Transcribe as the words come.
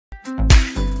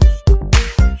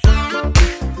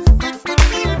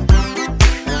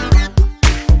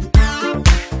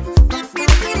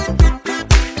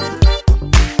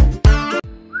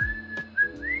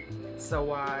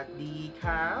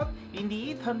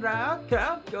ต้อนรับครั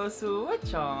บเข้าสู่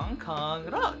ช่องของ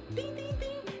เราติ๊งติ๊ง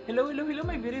ติ๊ง Hello, hello, hello,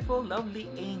 my beautiful, lovely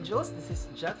angels. This is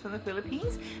Jet from the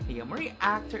Philippines. I am a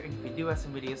reactor and if you do have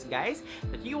some videos, guys,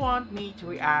 that you want me to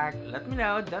react, let me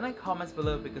know down in the comments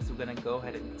below because we're gonna go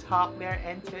ahead and talk there.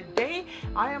 And today,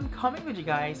 I am coming with you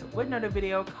guys with another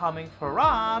video coming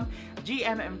from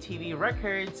GMMTV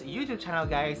Records YouTube channel,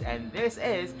 guys. And this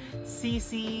is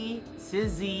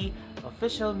SIZZY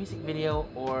official music video,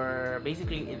 or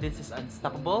basically this is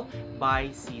Unstoppable by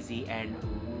SIZZY. And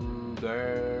ooh,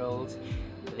 girls,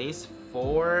 today's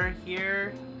 4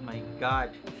 here. My god,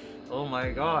 oh my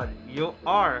god, you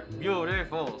are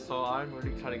beautiful. So I'm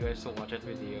really trying to guys to watch it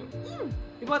with you.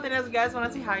 Before else, guys,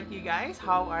 wanna say hi to you guys.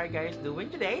 How are you guys doing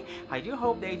today? I do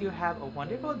hope they do have a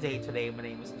wonderful day today. My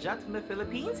name is Jet from the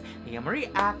Philippines. I am a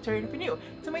reactor, and if you're new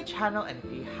to my channel and if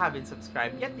you haven't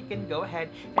subscribed yet, you can go ahead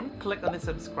and click on the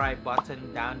subscribe button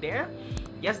down there.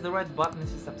 Yes, the red button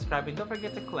is to subscribe, and don't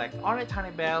forget to click on the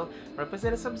tiny bell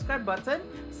represent the subscribe button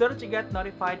so that you get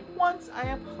notified once I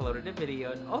uploaded a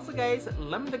video. And also, guys,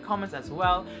 let me in the comments as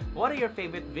well, what are your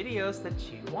favorite videos that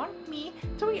you want me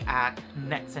to react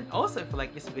next? And also, if you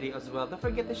like this video as well, don't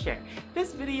forget to share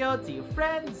this video to your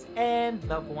friends and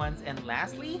loved ones. And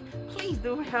lastly, please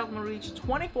do help me reach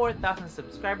 24,000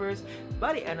 subscribers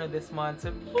by the end of this month.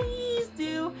 So please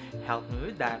do help me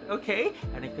with that, okay?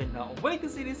 And I cannot wait to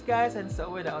see this, guys. And so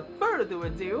without further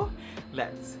ado,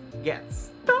 let's get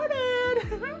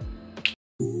started.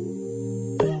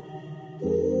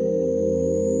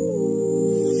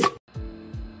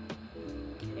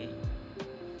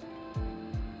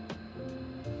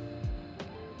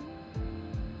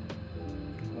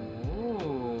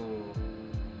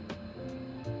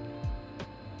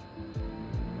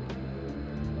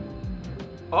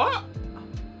 Oh!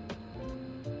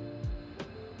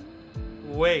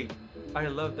 Wait, I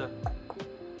love the...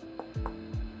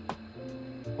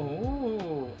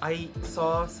 Oh, I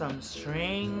saw some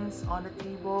strings on the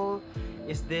table.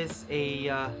 Is this a...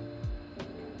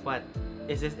 what?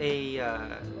 Is this a...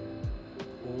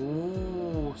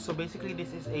 Oh, so basically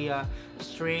this is a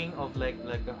string of like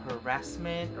a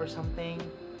harassment or something.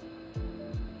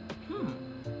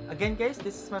 Again, guys,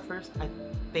 this is my first, I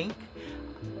think.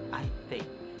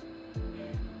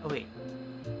 Oh wait,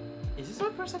 is this my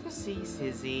first time to see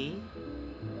SIZZY?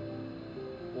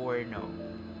 Or no?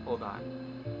 Hold on.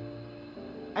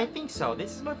 I think so.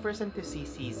 This is my first time to see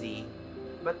SIZZY.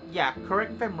 But yeah, correct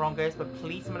me if I'm wrong, guys, but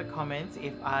please in the comments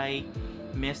if I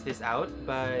missed this out.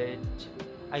 But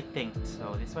I think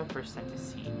so. This is my first time to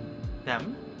see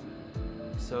them.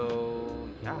 So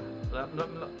yeah,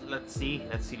 let's see.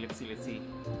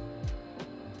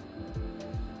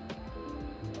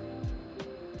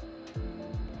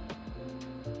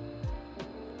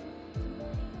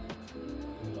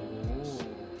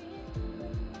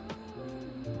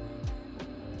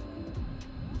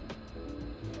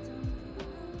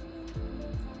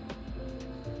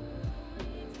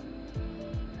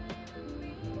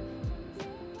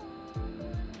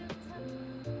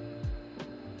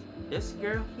 This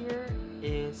girl here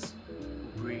is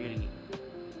really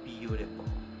beautiful.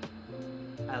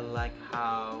 I like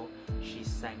how she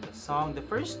sang the song. The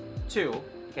first two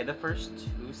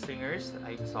singers that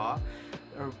I saw,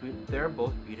 they're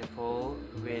both beautiful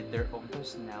with their own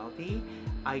personality.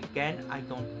 Again, I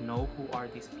don't know who are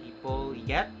these people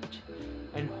yet,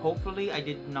 and hopefully I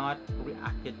did not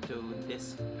reacted to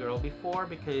this girl before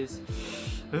because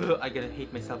I'm gonna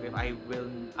hate myself if I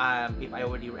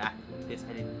already reacted to this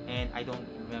and I don't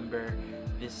remember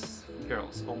this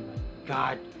girls. Oh my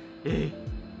god.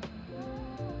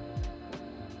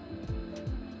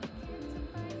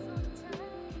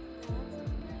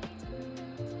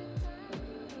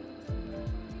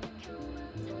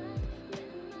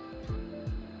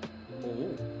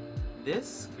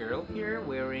 This girl here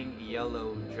wearing a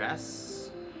yellow dress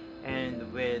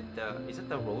and with is it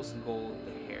the rose gold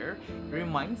hair? It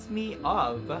reminds me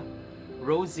of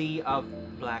Rosie of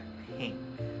Blackpink.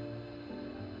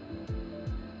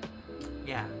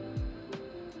 Yeah,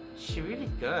 she's really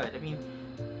good. I mean,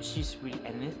 she's really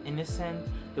innocent.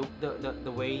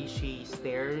 The way she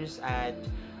stares at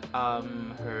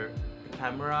the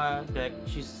camera, like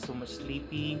she's so much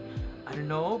sleepy. I don't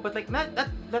know, but like not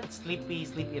sleepy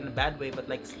in a bad way, but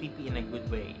like sleepy in a good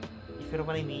way. You feel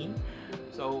what I mean?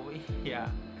 So yeah.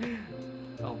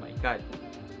 Oh my god.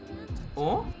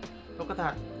 Oh, look at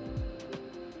that.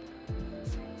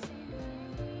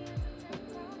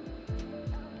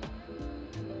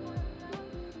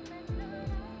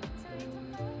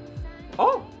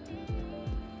 Oh.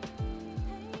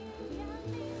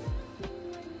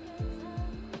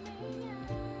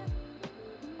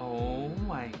 Oh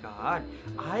my god.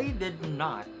 I I did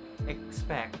not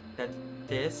expect that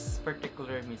this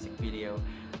particular music video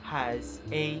has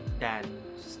a dance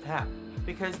step,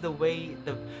 because the way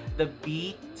the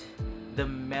beat, the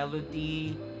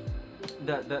melody,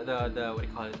 the what do you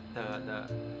call it,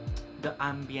 the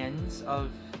ambience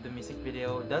of the music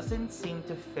video doesn't seem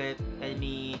to fit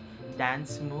any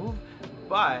dance move.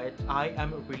 But I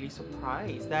am really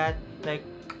surprised that, like,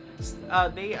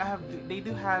 they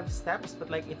do have steps, but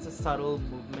like it's a subtle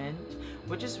movement,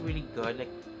 which is really good,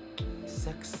 like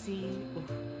sexy,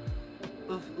 oof,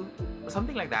 oof, oof,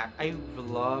 something like that. I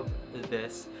love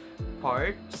this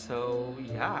part, so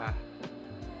yeah.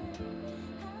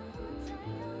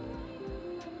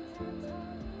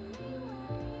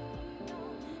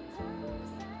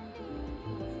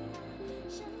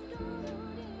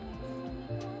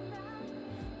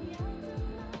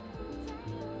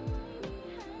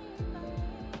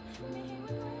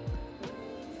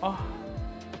 Oh,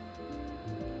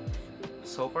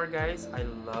 so far, guys, I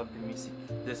love the music,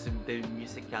 the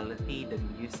musicality, the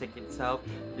music itself,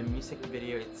 the music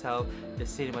video itself, the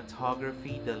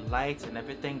cinematography, the lights and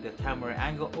everything, the camera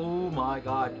angle. Oh my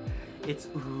god, it's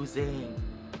oozing.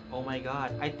 Oh my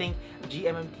god, I think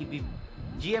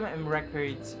GMM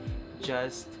Records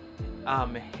just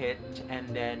hit, and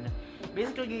then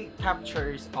basically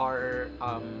captures our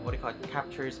what do you call it,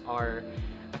 captures our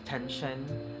attention,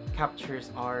 captures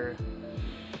our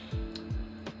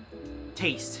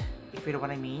taste, if you know what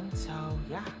I mean. So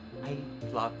yeah, I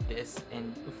love this,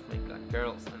 and oh my god,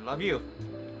 girls, I love you.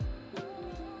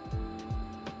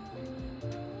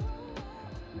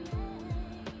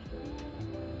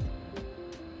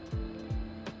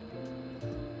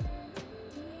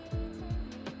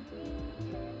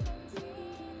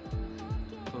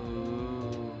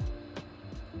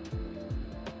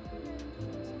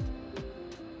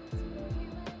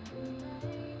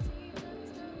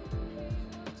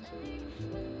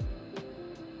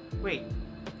 Wait,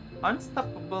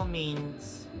 unstoppable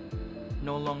means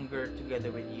no longer together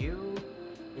with you?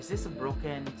 Is this a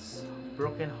broken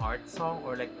heart song,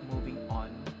 or like moving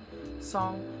on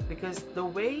song? Because the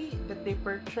way that they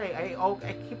portray, I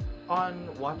keep on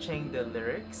watching the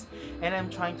lyrics and I'm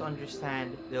trying to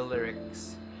understand the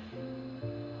lyrics.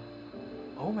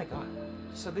 Oh my god.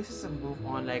 So this is a move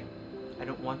on, like, I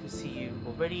don't want to see you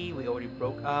already, we already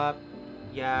broke up.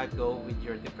 Yeah, go with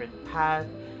your different path.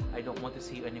 I don't want to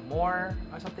see you anymore,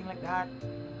 or something like that.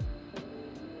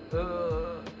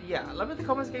 Yeah, let me in the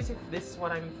comments, guys, if this is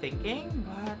what I'm thinking.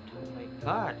 But oh my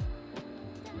god.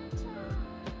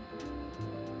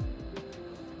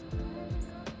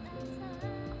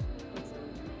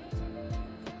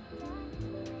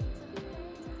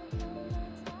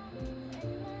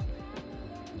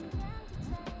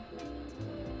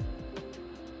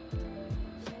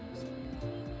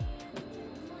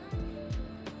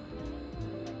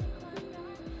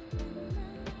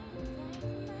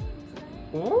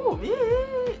 Oh,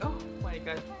 yeah. Oh my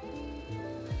god.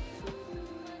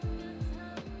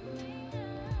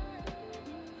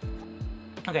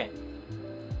 Okay.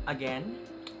 Again,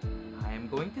 I am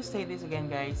going to say this again,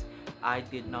 guys. I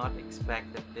did not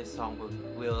expect that this song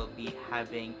will be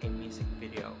having a music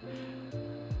video.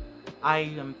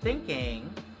 I am thinking,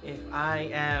 if I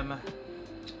am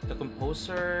the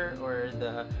composer or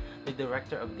the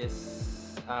director of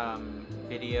this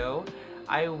video,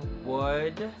 I would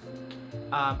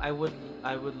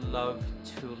love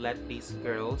to let these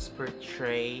girls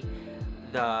portray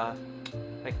the,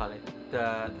 I call it,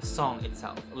 the song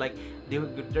itself. Like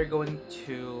they're going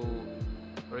to,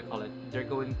 what do you call it? They're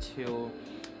going to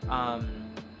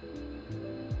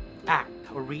act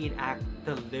or reenact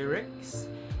the lyrics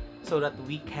so that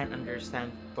we can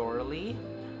understand thoroughly.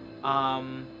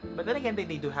 But then again, they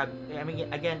do have, I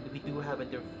mean, again, we do have a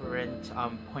different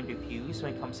point of views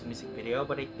when it comes to music video.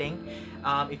 But I think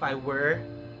if I were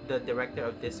the director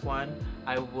of this one,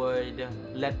 I would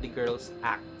let the girls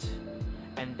act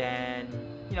and then,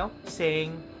 you know,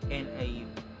 sing in a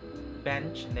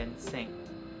bench and then sing.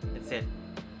 That's it.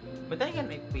 But then again,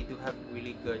 we do have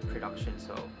really good production,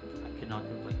 so I cannot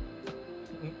complain.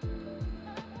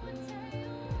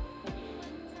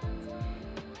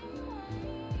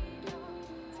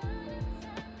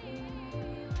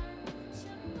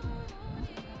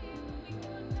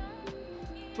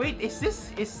 Wait, is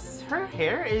her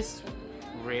hair is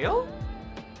real?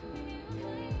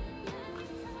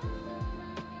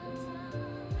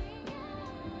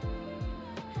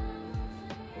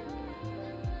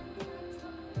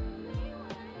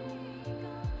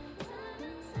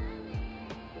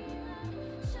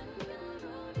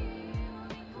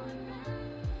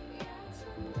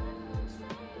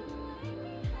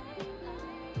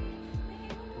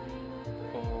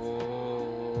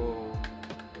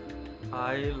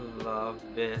 I love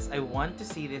this. I want to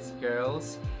see these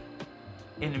girls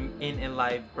in a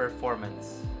live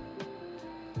performance.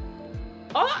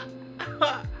 Oh!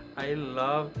 I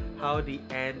love how they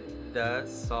end the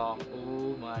song.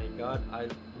 Oh my god, I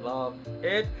love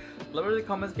it. Let me know in the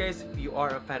comments, guys, if you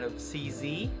are a fan of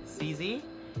CZ. Let me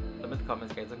know in the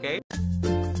comments, guys, okay?